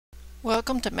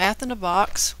Welcome to Math in a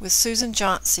Box with Susan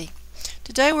Johnsey.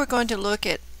 Today we're going to look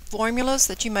at formulas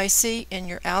that you may see in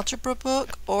your algebra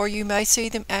book, or you may see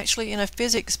them actually in a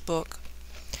physics book.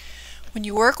 When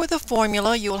you work with a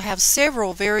formula, you will have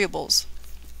several variables.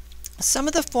 Some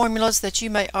of the formulas that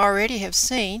you may already have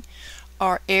seen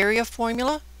are area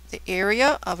formula. The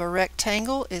area of a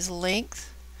rectangle is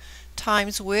length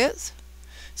times width.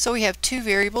 So we have two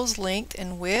variables, length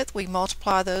and width. We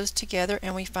multiply those together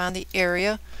and we find the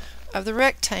area of the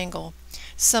rectangle.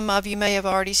 Some of you may have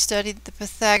already studied the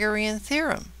Pythagorean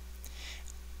theorem.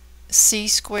 C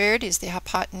squared is the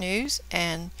hypotenuse,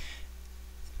 and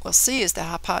C is the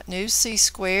hypotenuse. C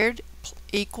squared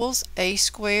equals A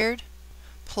squared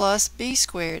plus B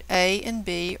squared. A and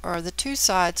B are the two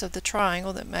sides of the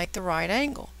triangle that make the right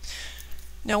angle.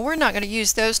 Now we're not going to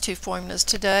use those two formulas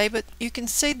today, but you can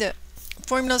see that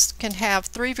formulas can have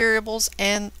three variables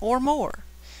or more.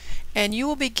 And you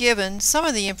will be given some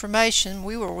of the information.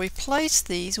 We will replace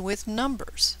these with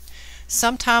numbers.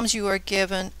 Sometimes you are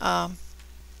given the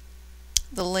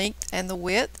length and the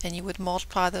width, and you would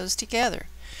multiply those together.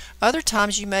 Other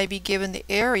times you may be given the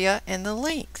area and the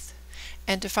length,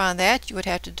 and to find that you would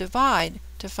have to divide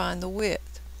to find the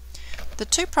width. The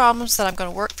two problems that I'm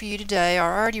going to work for you today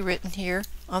are already written here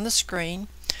on the screen.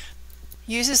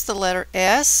 Uses the letter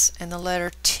S and the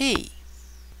letter T.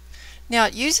 Now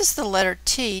it uses the letter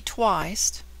T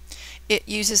twice. It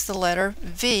uses the letter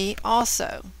V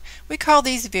also. We call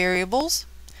these variables.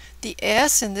 The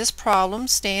S in this problem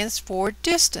stands for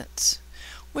distance.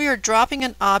 We are dropping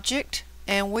an object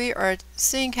and we are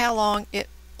seeing how long it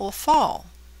will fall.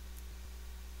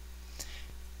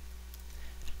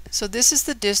 So this is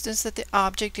the distance that the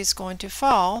object is going to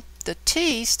fall. The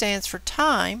T stands for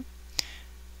time.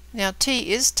 Now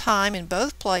T is time in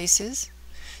both places.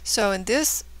 So in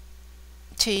this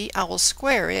T, I will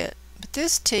square it, but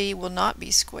this T will not be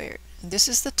squared. And this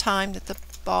is the time that the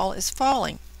ball is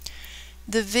falling.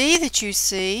 The V that you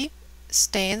see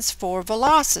stands for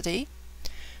velocity,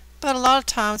 but a lot of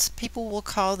times people will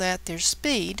call that their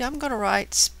speed. I'm going to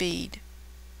write speed,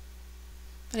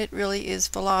 but it really is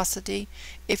velocity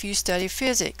if you study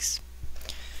physics.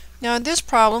 Now in this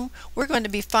problem, we're going to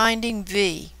be finding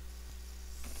V.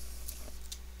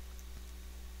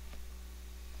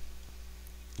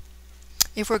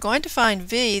 If we're going to find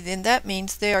V, then that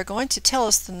means they are going to tell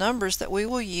us the numbers that we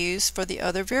will use for the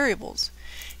other variables.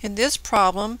 In this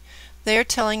problem, they are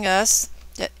telling us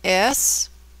that S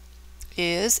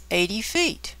is 80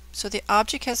 feet. So the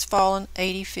object has fallen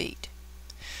 80 feet.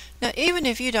 Now even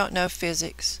if you don't know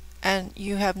physics and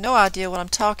you have no idea what I'm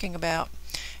talking about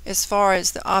as far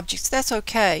as the objects, that's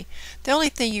okay. The only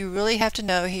thing you really have to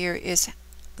know here is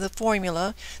the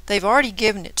formula. They've already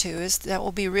given it to us. That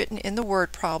will be written in the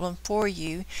word problem for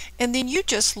you, and then you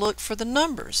just look for the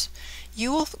numbers.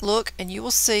 You will look and you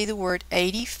will see the word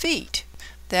 80 feet.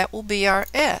 That will be our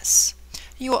S.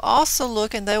 You will also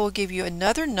look and they will give you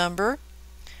another number,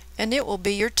 and it will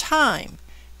be your time.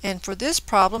 And for this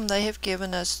problem they have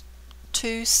given us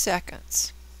 2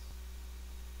 seconds.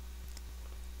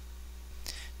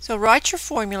 So write your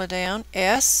formula down.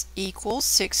 S equals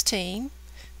 16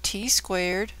 T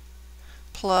squared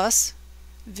plus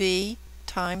V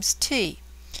times T.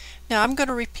 Now I'm going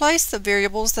to replace the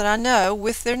variables that I know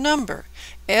with their number.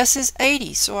 S is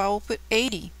 80, so I will put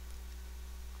 80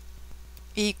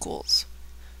 equals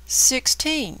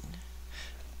 16.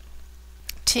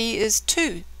 T is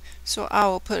 2, so I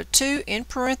will put a 2 in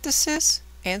parenthesis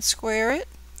and square it,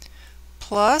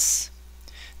 plus,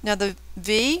 now the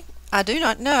V I do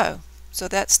not know, so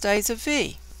that stays a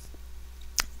V.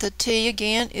 The T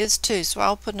again is 2, so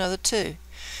I'll put another 2.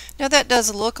 Now that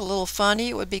does look a little funny.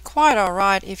 It would be quite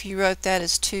alright if you wrote that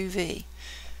as 2V.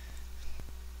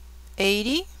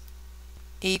 80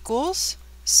 equals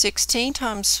 16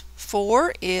 times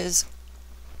 4 is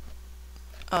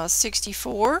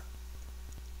 64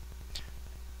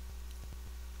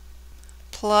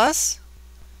 plus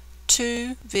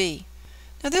 2V.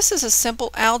 Now this is a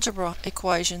simple algebra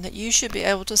equation that you should be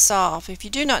able to solve. If you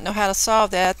do not know how to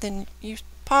solve that, then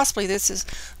possibly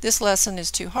this lesson is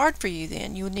too hard for you.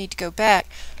 Then you would need to go back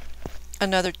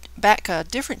a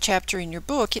different chapter in your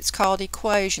book. It's called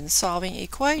Equations, Solving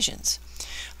Equations.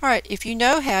 Alright, if you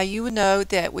know how, you would know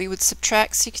that we would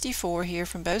subtract 64 here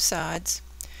from both sides.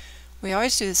 We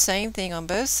always do the same thing on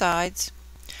both sides.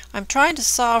 I'm trying to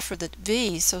solve for the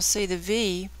V, so see the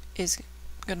V is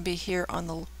going to be here on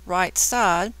the right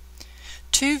side.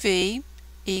 2V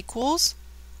equals,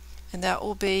 and that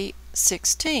will be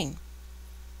 16.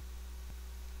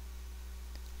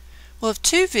 Well, if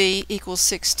 2V equals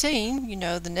 16, you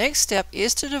know the next step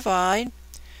is to divide,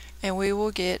 and we will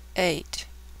get 8.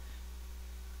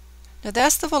 Now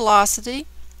that's the velocity.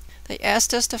 They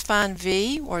asked us to find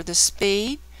v, or the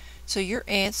speed, so your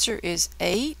answer is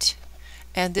 8,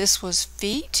 and this was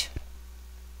feet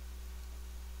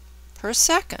per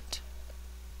second.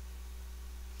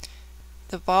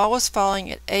 The ball was falling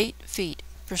at 8 feet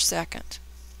per second.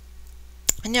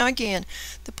 And now again,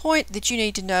 the point that you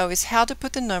need to know is how to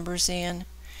put the numbers in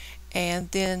and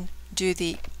then do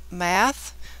the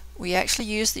math. We actually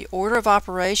used the order of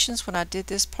operations when I did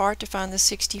this part to find the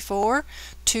 64.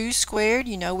 2 squared,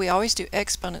 you know we always do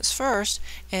exponents first,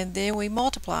 and then we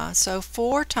multiply. So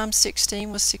 4 times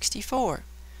 16 was 64.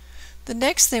 The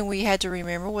next thing we had to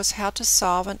remember was how to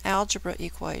solve an algebra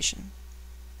equation.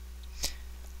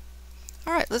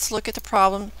 Alright, let's look at the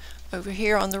problem over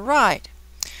here on the right.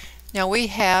 Now we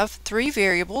have 3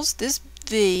 variables. This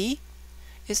v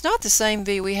is not the same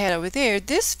v we had over there.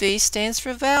 This v stands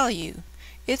for value.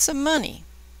 It's a money.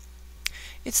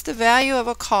 It's the value of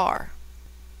a car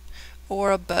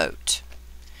or a boat.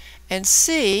 And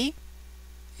c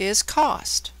is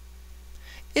cost.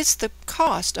 It's the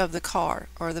cost of the car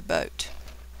or the boat.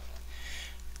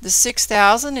 The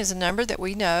 6,000 is a number that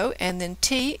we know, and then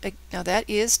t, now that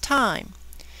is time.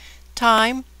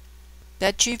 Time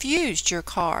that you've used your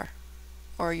car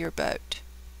or your boat.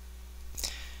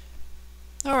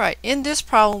 Alright, in this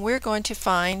problem we're going to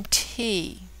find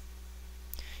t.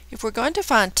 If we're going to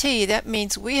find t, that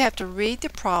means we have to read the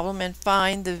problem and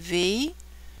find the v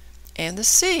and the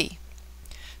c.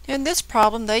 In this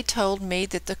problem they told me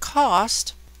that the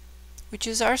cost, which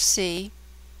is our c,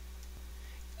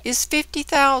 is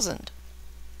 50,000.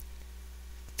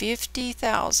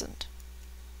 50,000.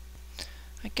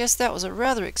 I guess that was a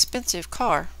rather expensive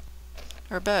car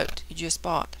or boat you just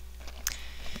bought.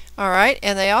 Alright,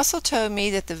 and they also told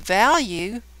me that the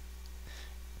value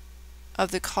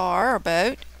of the car or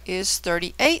boat is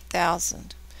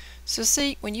 38,000. So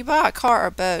see, when you buy a car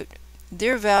or boat,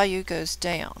 their value goes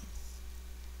down.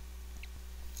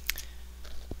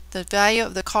 The value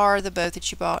of the car or the boat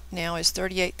that you bought now is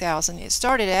 38,000. It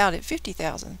started out at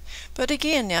 50,000. But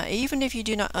again, now even if you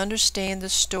do not understand the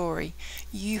story,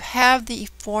 you have the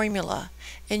formula,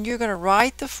 and you're going to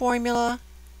write the formula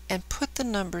and put the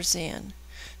numbers in.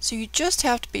 So you just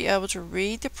have to be able to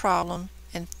read the problem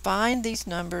and find these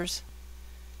numbers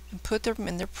and put them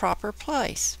in their proper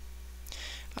place.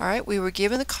 Alright, we were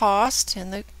given the cost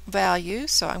and the value,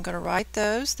 so I'm going to write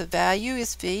those. The value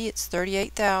is v, it's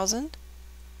 38,000.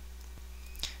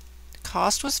 The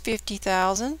cost was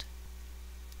 50,000.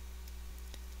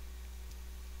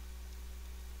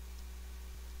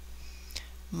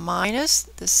 Minus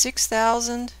the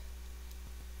 6,000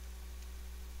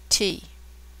 t.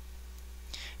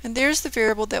 And there's the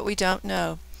variable that we don't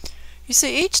know. You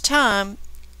see, each time,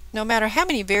 no matter how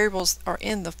many variables are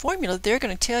in the formula, they're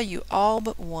going to tell you all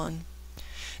but one.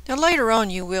 Now later on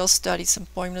you will study some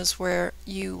formulas where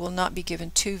you will not be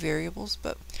given 2 variables,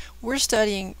 but we're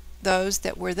studying those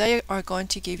that where they are going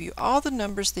to give you all the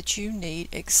numbers that you need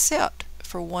except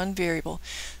for one variable.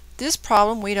 This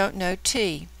problem we don't know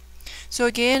t. So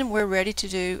again, we're ready to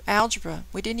do algebra.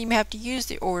 We didn't even have to use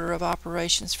the order of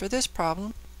operations for this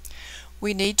problem.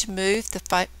 We need to move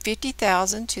the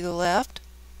 50,000 to the left.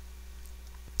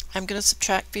 I'm going to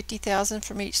subtract 50,000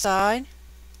 from each side.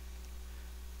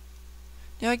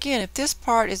 Now again, if this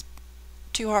part is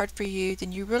too hard for you,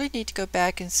 then you really need to go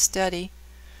back and study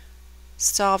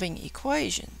solving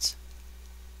equations.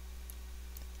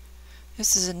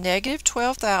 This is a negative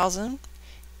 12,000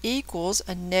 equals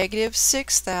a negative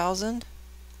 6,000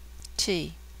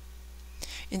 t.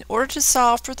 In order to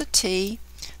solve for the t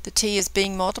is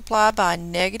being multiplied by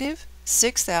negative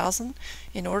 6,000.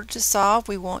 In order to solve,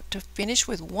 we want to finish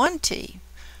with 1 t.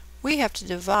 We have to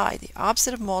divide. The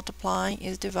opposite of multiplying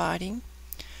is dividing.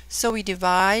 So we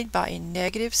divide by a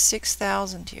negative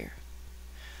 6,000 here.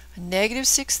 A negative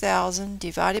 6,000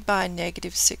 divided by a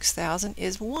negative 6,000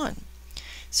 is 1.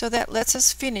 So that lets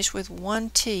us finish with 1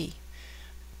 t.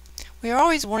 We are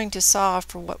always wanting to solve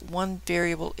for what one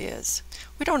variable is.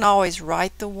 We don't always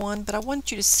write the 1, but I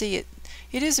want you to see it.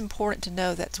 It is important to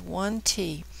know that's 1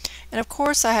 t. And of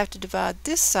course I have to divide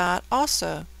this side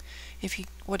also.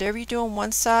 Whatever you do on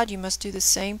one side, you must do the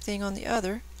same thing on the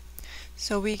other.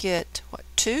 So we get, what,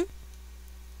 2?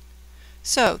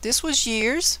 So this was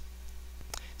years.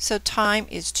 So time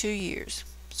is 2 years.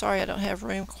 Sorry, I don't have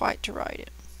room quite to write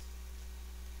it.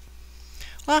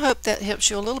 Well, I hope that helps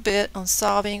you a little bit on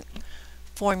solving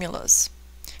formulas.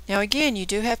 Now again, you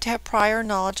do have to have prior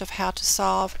knowledge of how to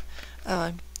solve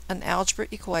an algebra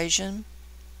equation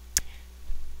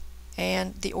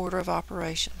and the order of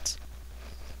operations.